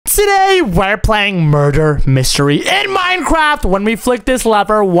today we're playing Murder Mystery in Minecraft. When we flick this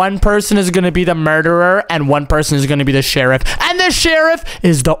lever, one person is going to be the murderer and one person is going to be the sheriff. And the sheriff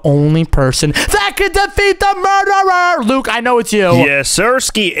is the only person that can defeat the murderer. Luke, I know it's you. Yes,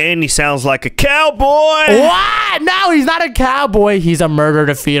 Sirski, and he sounds like a cowboy. What? No, he's not a cowboy. He's a murder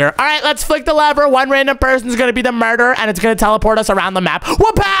defeater. All right, let's flick the lever. One random person is going to be the murderer and it's going to teleport us around the map.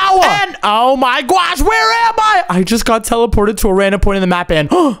 Whoop-pow! And oh my gosh, where am I? I just got teleported to a random point in the map and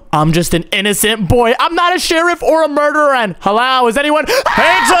I'm just an innocent boy. I'm not a sheriff or a murderer. And hello, is anyone?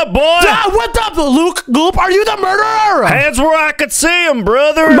 Hands up, boy! What's up, Luke? Gloop, are you the murderer? Hands where I could see them,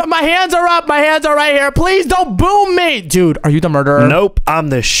 brother. My hands are up. My hands are right here. Please don't boom me. Dude, are you the murderer? Nope, I'm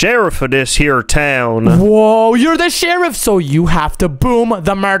the sheriff of this here town. Whoa, you're the sheriff, so you have to boom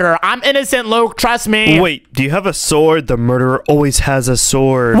the murderer. I'm innocent, Luke. Trust me. Wait, do you have a sword? The murderer always has a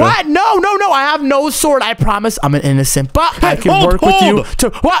sword. What? No. I have no sword. I promise I'm an innocent, but I can work with you to...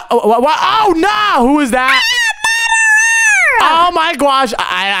 What? Oh, no. Who is that? Oh my gosh,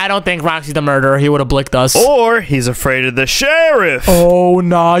 I don't think Roxy's the murderer. He would have blicked us. Or he's afraid of the sheriff. Oh,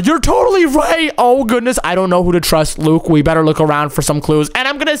 nah, you're totally right. Oh, goodness, I don't know who to trust, Luke. We better look around for some clues. And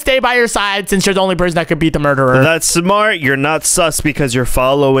I'm going to stay by your side since you're the only person that could beat the murderer. That's smart. You're not sus because you're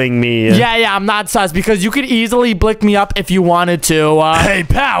following me. Yeah, I'm not sus because you could easily blick me up if you wanted to. Hey,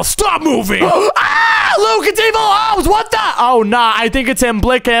 pal, stop moving. Luke, it's Evil Ohms. What the? Oh, nah, I think it's him.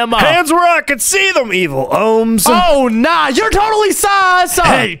 Blick him. Hands where I could see them, Evil Ohms. Oh, nah, you're totally sus.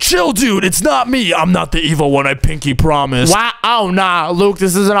 Hey, chill, dude. It's not me. I'm not the evil one. I pinky promise. What? Oh, nah, Luke,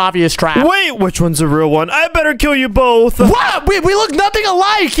 this is an obvious trap. Wait, which one's the real one? I better kill you both. What? We look nothing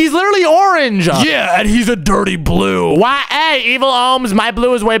alike. He's literally orange. Yeah, and he's a dirty blue. What? Hey, Evil Ohms, my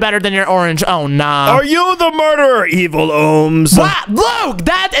blue is way better than your orange. Oh, nah. Are you the murderer, Evil Ohms? What? Luke,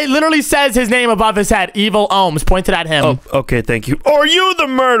 it literally says his name above his head. Evil Ohms, pointed at him. Oh, okay, thank you. Are you the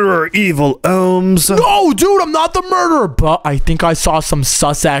murderer, Evil Ohms? No, dude, I'm not the murderer, but I think I saw some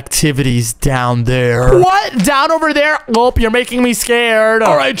sus activities down there. What? Down over there? Oh, you're making me scared.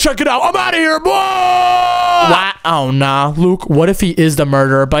 All right, check it out. I'm out of here, boy! What? Oh, nah. Luke, what if he is the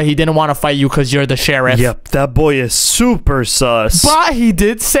murderer, but he didn't want to fight you because you're the sheriff? Yep, that boy is super sus. But he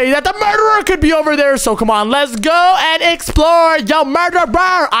did say that the murderer could be over there, so come on, let's go and explore. Yo, murderer,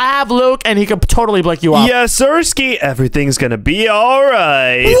 I have Luke, and he could totally blick you up. Yes, Sirski, everything's gonna be all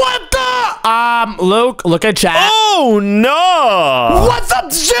right. What the? Luke, look at chat. Oh, no. What's up,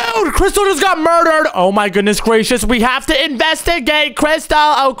 dude? Crystal just got murdered. Oh, my goodness gracious. We have to investigate Crystal.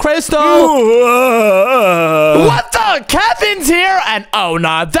 Oh, Crystal. What the? Kevin's here. And oh,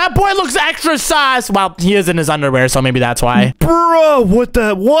 nah. That boy looks extra sus. Well, he is in his underwear, so maybe that's why. Bro,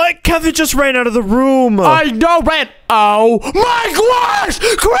 what? Kevin just ran out of the room. I know, ran. Oh, my gosh.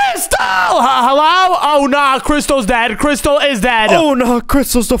 Crystal. Hello? Oh, nah. Crystal's dead. Crystal is dead. Oh, no.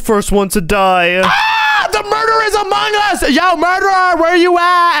 Crystal's the first one to die. The murderer is among us! Yo, murderer, where you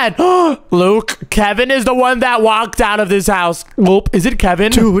at? Luke, Kevin is the one that walked out of this house. Whoop, is it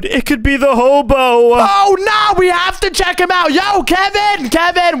Kevin? Dude, it could be the hobo. Oh, no, we have to check him out. Yo,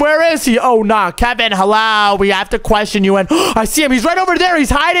 Kevin, where is he? Oh, nah, Kevin, hello. We have to question you. And I see him. He's right over there.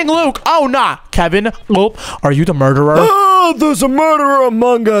 He's hiding, Luke. Oh, nah. Kevin, whoop, are you the murderer? Oh, there's a murderer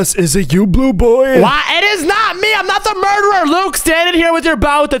among us. Is it you, blue boy? What? It is not me. I'm not the murderer. Luke, standing here with your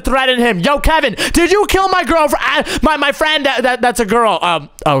bow to threaten him. Yo, Kevin, did you kill my girlfriend? My friend, that's a girl. Oh,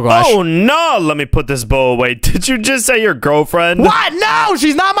 gosh. Oh, no. Let me put this bow away. Did you just say your girlfriend? What? No,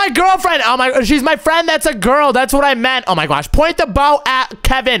 she's not my girlfriend. Oh, my, she's my friend. That's a girl. That's what I meant. Oh, my gosh. Point the bow at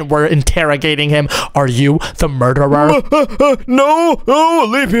Kevin. We're interrogating him. Are you the murderer? No. Oh,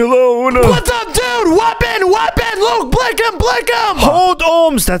 leave me alone. What's up, dude? Weapon. Luke, blick him. Hold,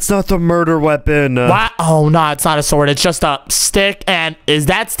 Ohms. That's not the murder weapon. What? Oh, no, it's not a sword. It's just a stick. And is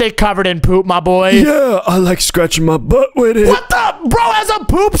that stick covered in poop, my boy? Yeah, I like scratching my butt with it. What the? Bro has a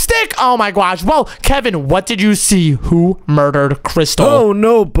poop stick? Oh, my gosh. Well, Kevin, what did you see? Who murdered Crystal? Oh,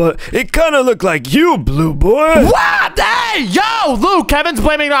 no, but it kind of looked like you, blue boy. What? Hey, yo, Luke, Kevin's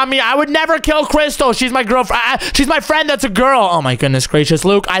blaming it on me. I would never kill Crystal. She's my girlfriend. She's my friend. That's a girl. Oh, my goodness gracious.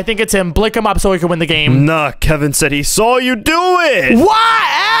 Luke, I think it's him. Blick him up so we can win the game. Nah, Kevin said he saw you do it. What?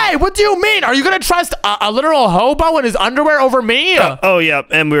 Hey, what do you mean? Are you going to trust a literal hobo in his underwear over me? Oh, yeah,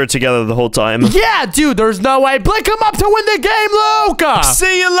 and we were together the whole time. Yeah, dude, there's no way. Blick him up to win the game, Luke.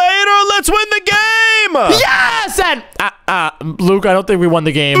 See you later. Let's win the game. Yes! And, Luke, I don't think we won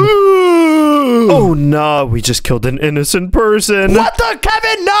the game. Oh, no. We just killed an innocent person. What the,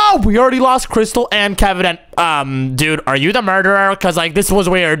 Kevin? No! We already lost Crystal and Kevin. And, dude, are you the murderer? Because, like, this was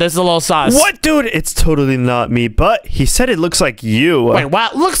weird. This is a little sus. What, dude? It's totally not me, but he said it looks like you. Wait,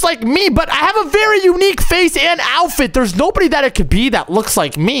 what? Looks like me, but I have a very unique face and outfit. There's nobody that it could be that looks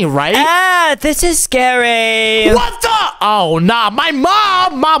like me, right? Ah, this is scary. What the? Oh, nah. My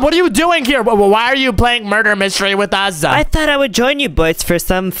mom! Mom, what are you doing here? Why are you playing murder mystery with us? I thought I would join you boys for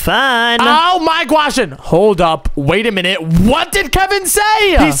some fun. Oh, my gosh. And hold up. Wait a minute. What did Kevin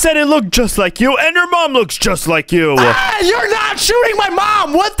say? He said it looked just like you, and your mom looks just like you. You're not shooting my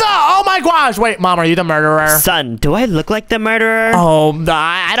mom. What the? Oh, my gosh. Wait, Mom, are you the murderer? Son, do I look like the murderer? Oh,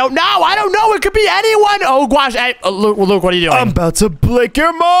 I don't know. I don't know. It could be anyone. Oh, gosh. Hey, Luke, what are you doing? I'm about to blick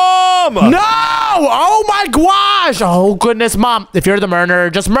your mom. No! Oh, my gosh. Oh, goodness, Mom. If you're the murderer,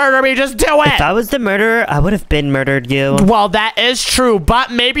 just murder me. Just do it. If I was the murderer, I would have been murdered you. Well, that is true,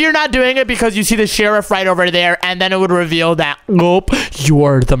 but maybe you're not doing it because you see the sheriff right over there, and then it would reveal that, nope,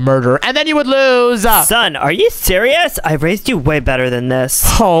 you're the murderer, and then you would lose. Son, are you serious? I raised you way better than this.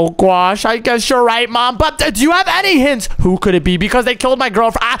 Oh, gosh, I guess you're right, Mom, but do you have any hints? Who could it be? Because they killed my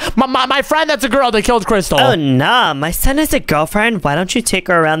girlfriend. My friend that's a girl, they killed Crystal. Oh, nah, my son has a girlfriend. Why don't you take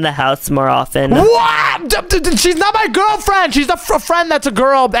her around the house more often? What? She's not my girlfriend. She's a friend that's a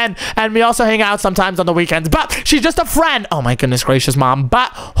girl, and we also hang out sometimes on the weekends, but she's just a friend. Oh, my goodness gracious, Mom,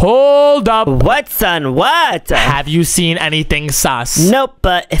 but hold up. What, son? What? Have you seen anything sus? Nope,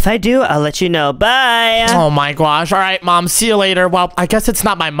 but if I do, I'll let you know. Bye. Oh, my gosh. All right, Mom, see you later. Well, I guess it's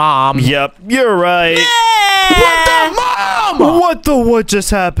not my mom. Yep, you're right. What the, Mom? What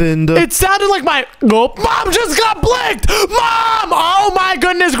just happened? It sounded like my... Nope. Mom just got blinked. Mom! Oh, my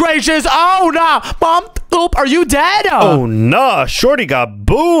goodness gracious. Oh, no. Mom, Oop, are you dead? Oh, nah. Shorty got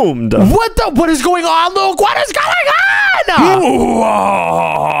boomed. What is going on, Luke? What is going on?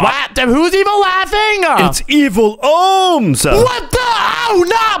 What? Who's even laughing? It's Evil Ohms. What the? Oh,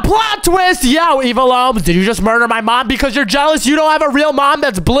 no. Plot twist. Yo, Evil Ohms, did you just murder my mom because you're jealous you don't have a real mom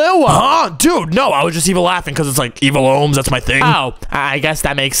that's blue? Huh? Dude, no. I was just evil laughing because it's like Evil Ohms. That's my thing. Oh, I guess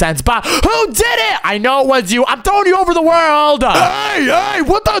that makes sense. But who did it? I know it was you. I'm throwing you over the world. Hey,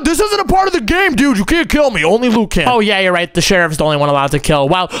 what the? This isn't a part of the game, dude. You can't kill me. Only Luke can. Oh, yeah, you're right. The sheriff's the only one allowed to kill.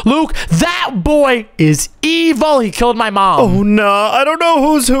 Well, Luke, that boy is evil. He killed my mom. Oh, no. I don't know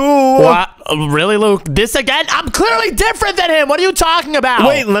who's who. What? Really, Luke? This again? I'm clearly different than him. What are you talking about?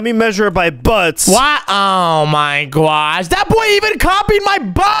 Wait, let me measure it by butts. What? Oh, my gosh. That boy even copied my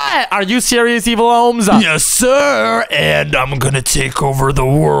butt. Are you serious, Evil Ohms? Yes, sir. And I'm gonna take over the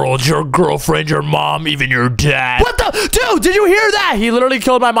world. Your girlfriend, your mom, even your dad. What the? Dude, did you hear that? He literally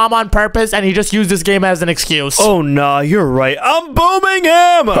killed my mom on purpose, and he just used this game as an excuse. Oh, nah, you're right. I'm booming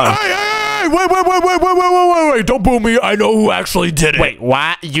him. Hey, wait. Don't boo me. I know who actually did it. Wait,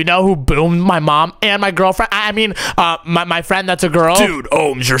 what? You know who boomed my mom and my girlfriend? I mean, my friend that's a girl? Dude,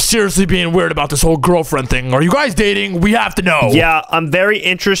 Ohms, you're seriously being weird about this whole girlfriend thing. Are you guys dating? We have to know. Yeah, I'm very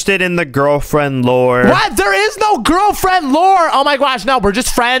interested in the girlfriend lore. What? There is no girlfriend lore. Oh my gosh, no, we're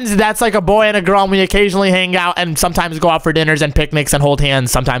just friends. That's like a boy and a girl, and we occasionally hang out and sometimes go out for dinners and picnics and hold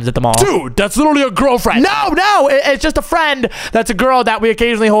hands sometimes at the mall. Dude, that's literally a girlfriend. No, it's just a friend that's a girl that we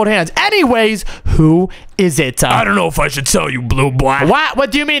occasionally hold hands. Anyways, who is it? I don't know if I should tell you, Blue Black.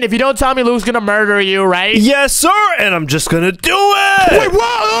 What do you mean? If you don't tell me, Luke's gonna murder you, right? Yes, sir, and I'm just gonna do it. Wait, what?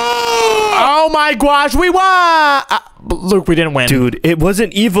 Oh my gosh, we won! Luke, we didn't win. Dude, it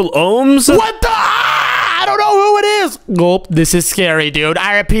wasn't Evil Ohms. What the? I don't know who it is. Nope, this is scary, dude.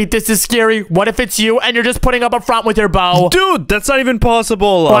 I repeat, this is scary. What if it's you and you're just putting up a front with your bow? Dude, that's not even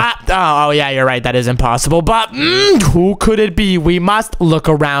possible. What? Oh, yeah, you're right. That is impossible. But who could it be? We must look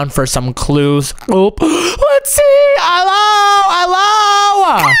around for some clues. Oop. Let's see.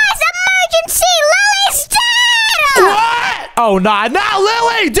 Hello. Guys, emergency! Lily's dead! What? Oh, nah,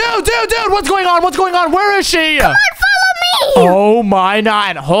 Lily. Dude. What's going on? Where is she? Come on, follow me! Oh my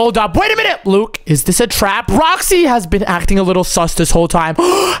God. Hold up. Wait a minute. Luke, is this a trap? Roxy has been acting a little sus this whole time.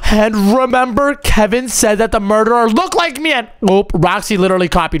 And remember, Kevin said that the murderer looked like me. And Roxy literally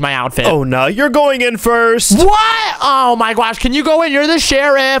copied my outfit. Oh, no, you're going in first. What? Oh my gosh. Can you go in? You're the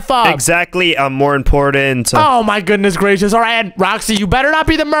sheriff. Exactly. I'm more important. Oh my goodness gracious. All right. And Roxy, you better not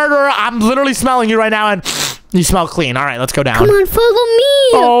be the murderer. I'm literally smelling you right now. And You smell clean. All right, let's go down. Come on, follow me.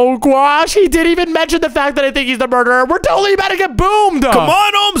 Oh, gosh. He didn't even mention the fact that I think he's the murderer. We're totally about to get boomed. Come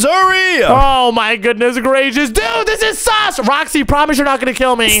on, Holmes, hurry. Oh, my goodness gracious. Dude, this is sus. Roxy, promise you're not going to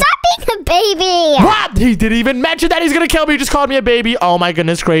kill me. Stop being a baby. What? He didn't even mention that he's going to kill me. He just called me a baby. Oh, my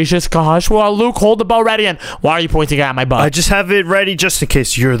goodness gracious. Gosh. Well, Luke, hold the bow ready. And why are you pointing at my butt? I just have it ready just in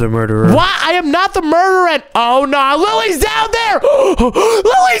case you're the murderer. What? I am not the murderer. And oh, no. Lily's down there.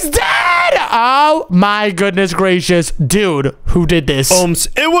 Lily's dead. Oh, my goodness gracious. Dude, who did this? Holmes,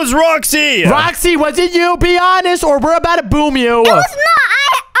 it was Roxy. Roxy, was it you? Be honest, or we're about to boom you. It was not.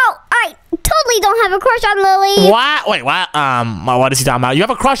 I totally don't have a crush on Lily. What? Wait, what? What is he talking about? You have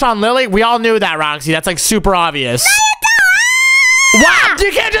a crush on Lily? We all knew that, Roxy. That's like super obvious. What?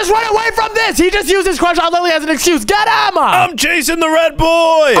 You can't just run away from this. He just used his crush on Lily as an excuse. Get him! I'm chasing the red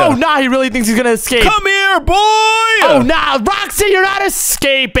boy. Oh, nah, he really thinks he's gonna escape. Come here, boy. Oh, nah, Roxy, you're not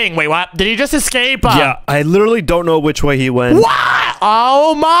escaping. Wait, what? Did he just escape? Yeah, I literally don't know which way he went. What?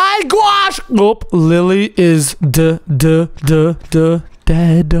 Oh, my gosh. Oop, Lily is dead. Dude,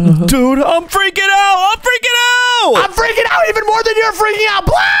 I'm freaking out. I'm freaking out even more than you're freaking out.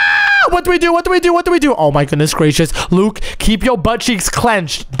 Blah! What do we do? What do we do? What do we do? Oh my goodness gracious. Luke, keep your butt cheeks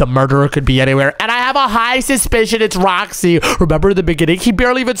clenched. The murderer could be anywhere. And I have a high suspicion it's Roxy. Remember in the beginning? He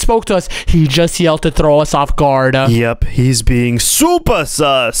barely even spoke to us. He just yelled to throw us off guard. Yep, he's being super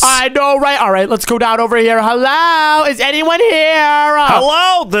sus. I know, right? All right, let's go down over here. Hello? Is anyone here?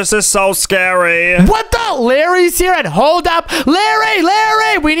 Hello? This is so scary. What the? Larry's here and hold up.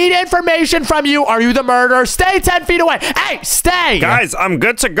 Larry, we need information from you. Are you the murderer? Stay 10 feet away. Hey, stay. Guys, I'm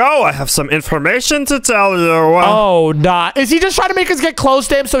good to go. I have some information to tell you. Oh, nah. Is he just trying to make us get close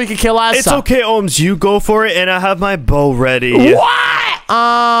to him so he can kill us? It's okay, Holmes. You go for it, and I have my bow ready. What?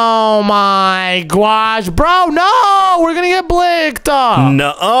 Oh, my gosh. Bro, no. We're going to get blicked.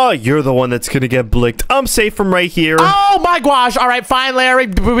 Nuh-uh. You're the one that's going to get blicked. I'm safe from right here. Oh, my gosh. All right, fine, Larry.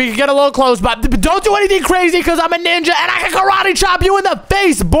 We can get a little close, but don't do anything crazy because I'm a ninja, and I can karate chop you in the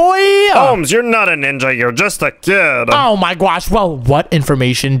face, boy. Holmes, you're not a ninja. You're just a kid. Oh, my gosh. Well, what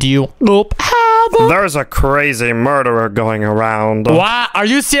information do you have? There's a crazy murderer going around. What? Are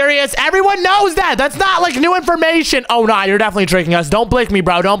you serious? Everyone knows that. That's not like new information. Oh, nah, you're definitely tricking us. Don't blick me,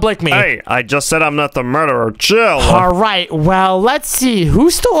 bro. Don't blick me. Hey, I just said I'm not the murderer. Chill. All right. Well, let's see.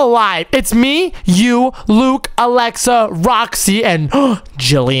 Who's still alive? It's me, you, Luke, Alexa, Roxy, and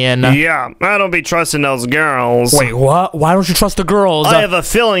Jillian. Yeah, I don't be trusting those girls. Wait, what? Why don't you trust the girls? I have a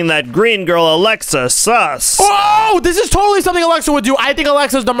feeling that green girl Alexa sus. Oh, this is totally something Alexa would do. I think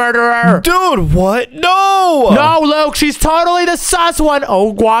Alexa's the murderer. Dude, what? No! No, Luke, she's totally the sus one.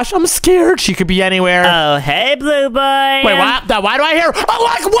 Oh, gosh, I'm scared. She could be anywhere. Oh, hey, blue boy. Wait, what? Why do I hear? Oh,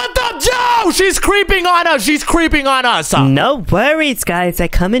 like, what the? Joe! She's creeping on us. She's creeping on us. No worries, guys. I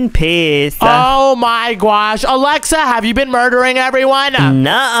come in peace. Oh, my gosh. Alexa, have you been murdering everyone?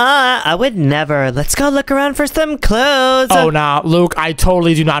 Nuh-uh. I would never. Let's go look around for some clues. Oh, nah. Luke, I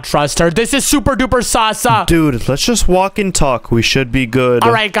totally do not trust her. This is super duper sus. Dude, let's just walk and talk. We should be good.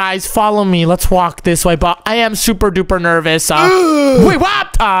 All right, guys, follow me. Let's walk this way, but I am super duper nervous. Wait,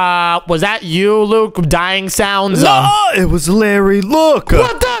 what? Was that you, Luke? Dying sounds? No, it was Larry. Look.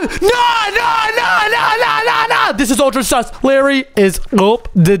 What the? No. This is ultra sus. Larry is dead.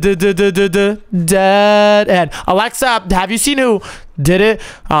 And Alexa, have you seen who did it?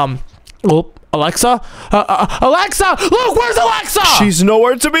 Alexa? Alexa! Look, where's Alexa? She's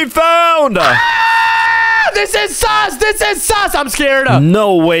nowhere to be found. This is sus! This is sus! I'm scared.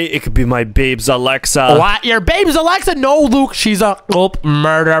 No way it could be my babes, Alexa. What? Your babe's Alexa? No, Luke. She's a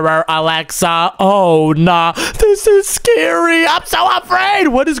murderer, Alexa. Oh, nah. This is scary. I'm so afraid.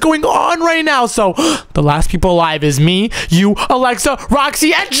 What is going on right now? So, the last people alive is me, you, Alexa,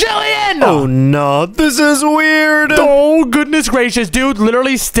 Roxy, and Jillian. Oh, no. This is weird. Oh, goodness gracious. Dude,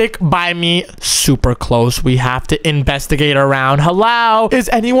 literally stick by me super close. We have to investigate around. Hello? Is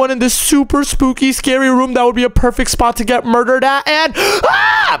anyone in this super spooky, scary room that would be a perfect spot to get murdered at? And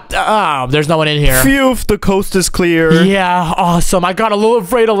there's no one in here. Phew, the coast is clear. Yeah, awesome. I got a little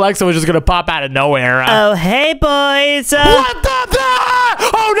afraid Alexa was just gonna pop out of nowhere. Oh, hey, boys. What the?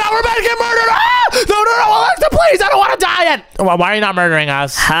 Oh, no, we're about to get murdered. No, Alexa, please. I don't want to die yet. Well, why are you not murdering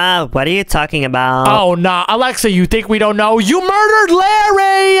us? Huh? What are you talking about? Oh, nah. Alexa, you think we don't know? You murdered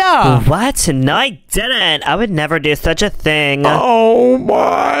Larry. What? No, I didn't. I would never do such a thing. Oh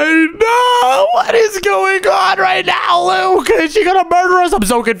my, no. What is going on right now, Luke? Is she gonna murder us? I'm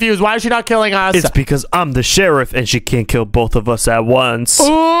so confused. Why is she not killing us? It's because I'm the sheriff and she can't kill both of us at once.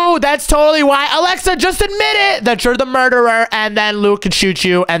 Ooh, that's totally why. Alexa, just admit it that you're the murderer, and then Luke could shoot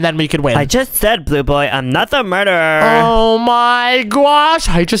you, and then we could win. I just said, Blue Boy, I'm not the murderer. Oh my gosh.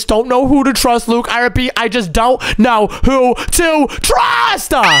 I just don't know who to trust, Luke. I repeat, I just don't know who to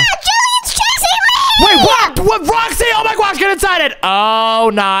trust. Jillian's chasing me! Wait, what? What, Roxy? Oh my gosh, get inside it.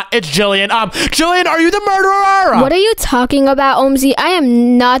 Oh, nah, it's Jillian. Jillian, are you the murderer? What are you talking about, Omzy? I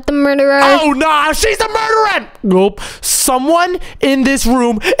am not the murderer. Oh, nah, she's the murderer. Nope. Someone in this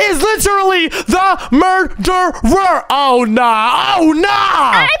room is literally the murderer. Oh, nah. Oh, nah.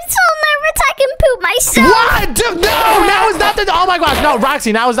 I'm so nervous I can poop myself. What? Dude, no, now is not the... Oh, my gosh. No,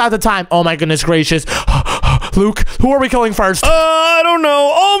 Roxy, now is not the time. Oh, my goodness gracious. Luke, who are we killing first? I don't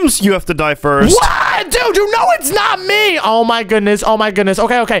know. You have to die first. What? Dude, you know it's not me. Oh, my goodness. Oh, my goodness.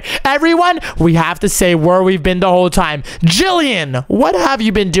 Okay. Everyone, we have to say where we've been the whole time. Jillian, what have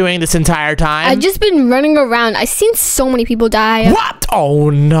you been doing this entire time? I've just been running around. I've seen so many people die. What? Oh,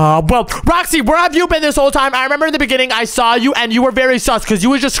 no. Well, Roxy, where have you been this whole time? I remember in the beginning I saw you and you were very sus because you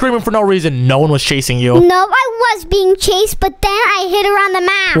were just screaming for no reason. No one was chasing you. No, I was being chased, but then I hid around the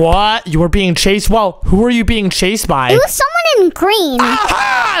map. What? You were being chased? Well, who are you being chased by? It was someone in green.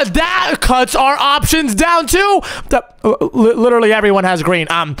 Aha! That cuts our options down too. Literally everyone has green.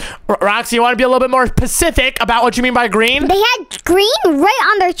 Roxy, you want to be a little bit more specific about what you mean by green? They had green right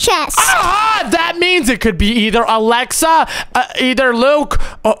on their chest. Aha! That means it could be either Alexa, either Luke,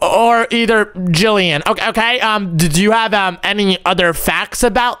 or either Jillian. Okay. Did you have any other facts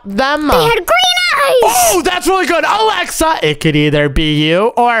about them? They had green eyes. Oh, that's really good. Alexa, it could either be you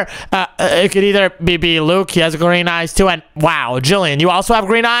or it could either be Luke. He has green eyes too. And wow, Jillian, you also have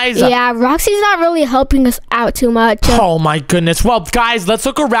green eyes? Yeah, Roxy's not really helping us out too much. Oh my goodness. Well, guys, let's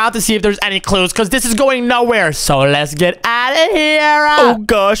look around to see if there's any clues because this is going nowhere. So let's get out of here. Oh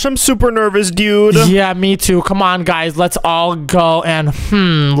gosh, I'm super nervous, dude. Yeah, me too. Come on, guys. Let's all go and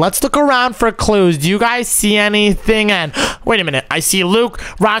let's look around for clues. Do you guys see anything? And wait a minute. I see Luke,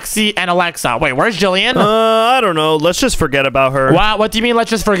 Roxy, and Alexa. Wait, where's Jillian? I don't know. Let's just forget about her. Wow, what do you mean let's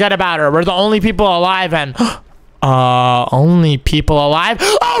just forget about her? We're the only people alive and... only people alive?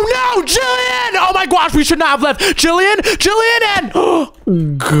 Oh no, Jillian! Oh my gosh, we should not have left. Jillian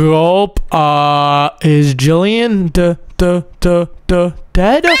and... Gulp. Is Jillian dead?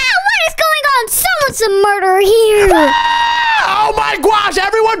 What is going on? Someone's a murderer here. Oh my gosh,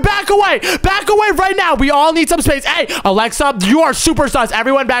 everyone back away. Back away right now. We all need some space. Hey, Alexa, you are super sus.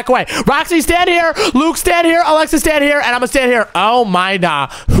 Everyone back away. Roxy, stand here. Luke, stand here. Alexa, stand here. And I'm gonna stand here. Oh my nah.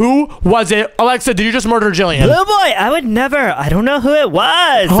 Who was it? Alexa, did you just murder Jillian? Blue Boy, I would never. I don't know who it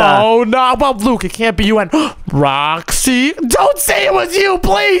was. Oh no. Well, Luke, it can't be you and Roxy. Don't say it was you,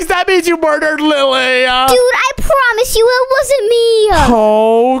 please. That means you murdered Lily. Dude, I promise you it wasn't me.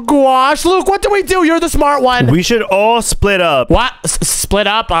 Oh gosh. Luke, what do we do? You're the smart one. We should all split up. What? Split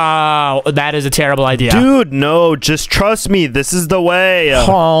up? That is a terrible idea. Dude, no, just trust me. This is the way.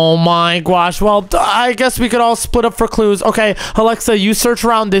 Oh my gosh. Well, I guess we could all split up for clues. Okay, Alexa, you search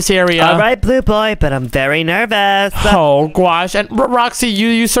around this area. All right, Blue Boy, but I'm very nervous. Oh gosh. And Roxy,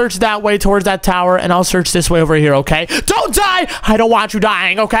 you search that way towards that tower, and I'll search this way over here, okay? Don't die! I don't want you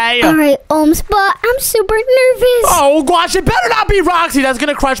dying, okay? All right, but I'm super nervous. Oh gosh, it better not be Roxy. That's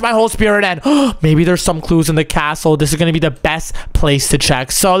gonna crush my whole spirit, and maybe there's some clues in the castle. This is gonna be the best place to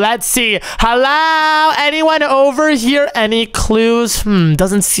check. So let's see. Hello? Anyone over here? Any clues?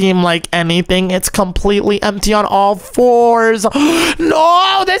 Doesn't seem like anything. It's completely empty on all fours.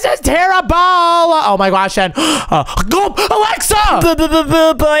 No, this is terrible. Oh my gosh, and go, Alexa!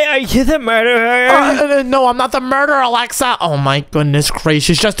 Blue Boy, are you the murderer? No, I'm not the murderer, Alexa. Oh my goodness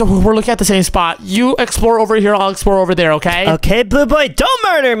gracious. Just we're looking at the same spot. You explore over here, I'll explore over there, okay? Okay, Blue Boy, don't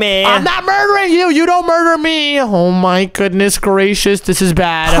murder me. I'm not murdering you. You don't murder me. Oh my goodness gracious. This is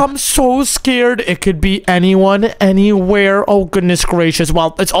bad. I'm so scared. It could be anyone, anywhere. Oh goodness gracious.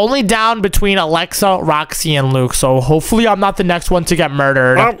 Well, it's only down between Alexa, Roxy, and Luke. So hopefully I'm not the next one to get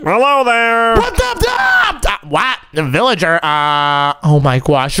murdered. Hello there. What the? What? The villager? Oh my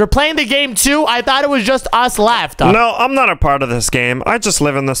gosh. You're playing the game too? I thought it was just us us left. No, I'm not a part of this game. I just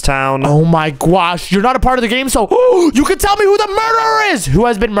live in this town. Oh my gosh, you're not a part of the game, so you can tell me who the murderer is. Who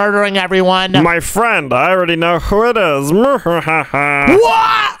has been murdering everyone? My friend, I already know who it is.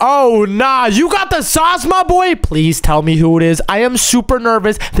 What? Oh, nah, you got the sauce, my boy? Please tell me who it is. I am super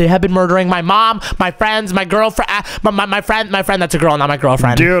nervous. They have been murdering my mom, my friends, my girlfriend, my friend, that's a girl, not my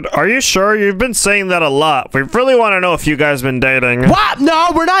girlfriend. Dude, are you sure? You've been saying that a lot. We really want to know if you guys been dating. What?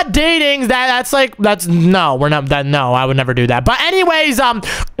 No, we're not dating. No, we're not that. No, I would never do that. But anyways,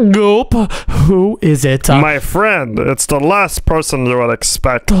 Goop, who is it? My friend. It's the last person you would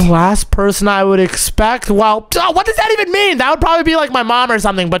expect. The last person I would expect? Well, what does that even mean? That would probably be like my mom or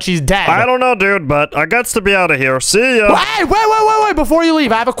something, but she's dead. I don't know, dude, but I got to be out of here. See ya. Hey, wait. Before you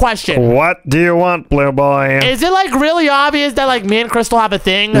leave, I have a question. What do you want, blue boy? Is it like really obvious that like me and Crystal have a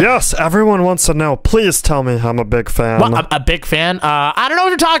thing? Yes, everyone wants to know. Please tell me. I'm a big fan. What, a big fan? I don't know what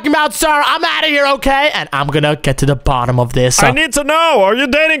you're talking about, sir. I'm out of here, okay? And I'm gonna get to the bottom of this. I need to know. Are you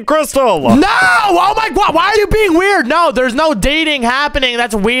dating Crystal? No! Oh my god, why are you being weird? No, there's no dating happening.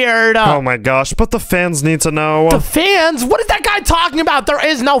 That's weird. Oh my gosh, but the fans need to know. The fans? What is that guy talking about? There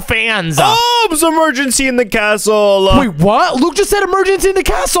is no fans. Oh, it's emergency in the castle. Wait, what? Luke just said emergency in the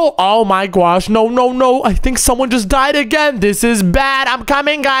castle. Oh my gosh, no. I think someone just died again. This is bad. I'm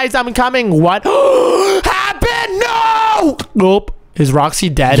coming, guys. I'm coming. What happened? No! Nope. Is Roxy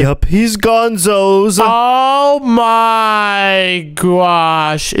dead? Yep, he's gonzos. Oh my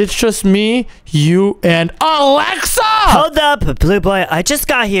gosh. It's just me, you, and Alexa! Hold up, Blue Boy. I just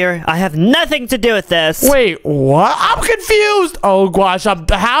got here. I have nothing to do with this. Wait, what? I'm confused. Oh gosh,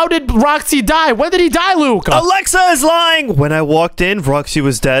 how did Roxy die? When did he die, Luke? Alexa is lying. When I walked in, Roxy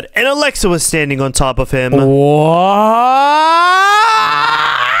was dead, and Alexa was standing on top of him. What?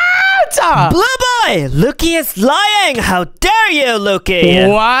 Blue Boy! Lukey is lying! How dare you, Lukey?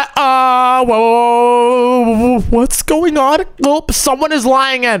 What? Whoa. What's going on? Oh, someone is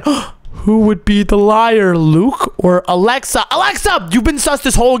lying and... Who would be the liar, Luke or Alexa? Alexa, you've been sus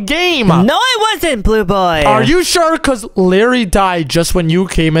this whole game. No, I wasn't, Blue Boy. Are you sure? Because Larry died just when you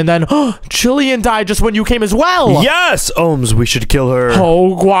came, and then Jillian died just when you came as well. Yes, Ohms, we should kill her.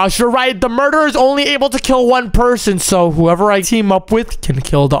 Oh gosh, you're right. The murderer is only able to kill one person, so whoever I team up with can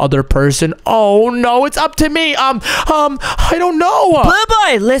kill the other person. Oh no, it's up to me. I don't know. Blue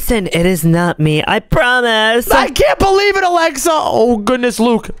Boy, listen, it is not me. I promise. I can't believe it, Alexa. Oh goodness,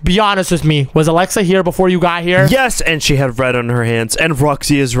 Luke, be honest with me. Was Alexa here before you got here? Yes, and she had red on her hands, and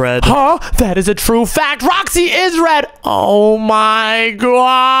Roxy is red. Huh? That is a true fact. Roxy is red. Oh my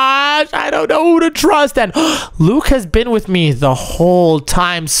gosh. I don't know who to trust. And Luke has been with me the whole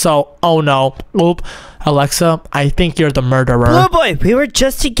time, so oh no. Oop. Alexa, I think you're the murderer. Blue Boy, we were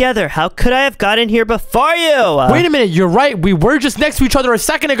just together. How could I have gotten here before you? Wait a minute, you're right. We were just next to each other a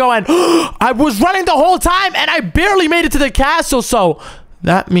second ago, and I was running the whole time, and I barely made it to the castle, so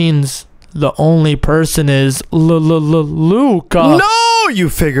that means the only person is Luke. No, you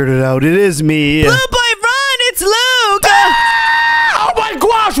figured it out. It is me. Blue Boy, run! It's Luke! Oh my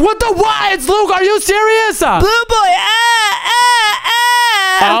gosh, what the what? It's Luke, are you serious? Blue Boy,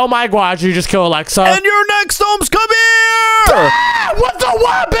 Oh my gosh, you just killed Alexa. And you're next, Ohms. Come here! What the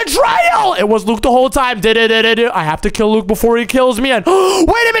what? Betrayal! It was Luke the whole time. I have to kill Luke before he kills me. And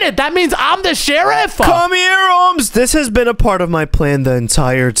wait a minute, that means I'm the sheriff. Come here, Ohms. This has been a part of my plan the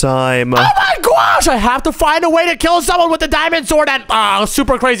entire time. Oh my gosh, I have to find a way to kill someone with the diamond sword and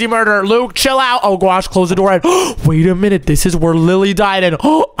super crazy murder. Luke, chill out. Oh gosh, close the door. And wait a minute, this is where Lily died, and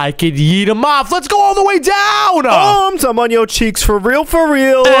I could yeet him off. Let's go all the way down. Ohms, I'm on your cheeks for real, for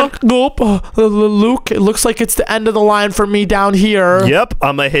real. And nope, Luke, it looks like it's the end of the line for me down here. Yep,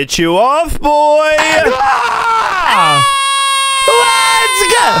 I'm gonna hit you off, boy. Let's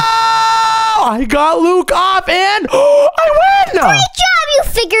go! I got Luke off and I win! Great job, you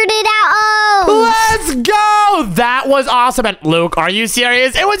figured it out. Let's go! That was awesome. And Luke, are you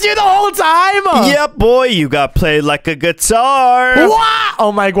serious? It was you the whole time? Yep, boy, you got played like a guitar. Wow!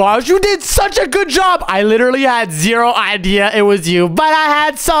 Oh my gosh, you did such a good job. I literally had zero idea it was you, but I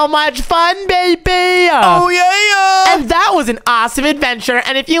had so much fun, baby. Oh, yeah. And that was an awesome adventure.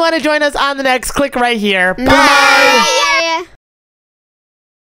 And if you want to join us on the next, click right here. Bye.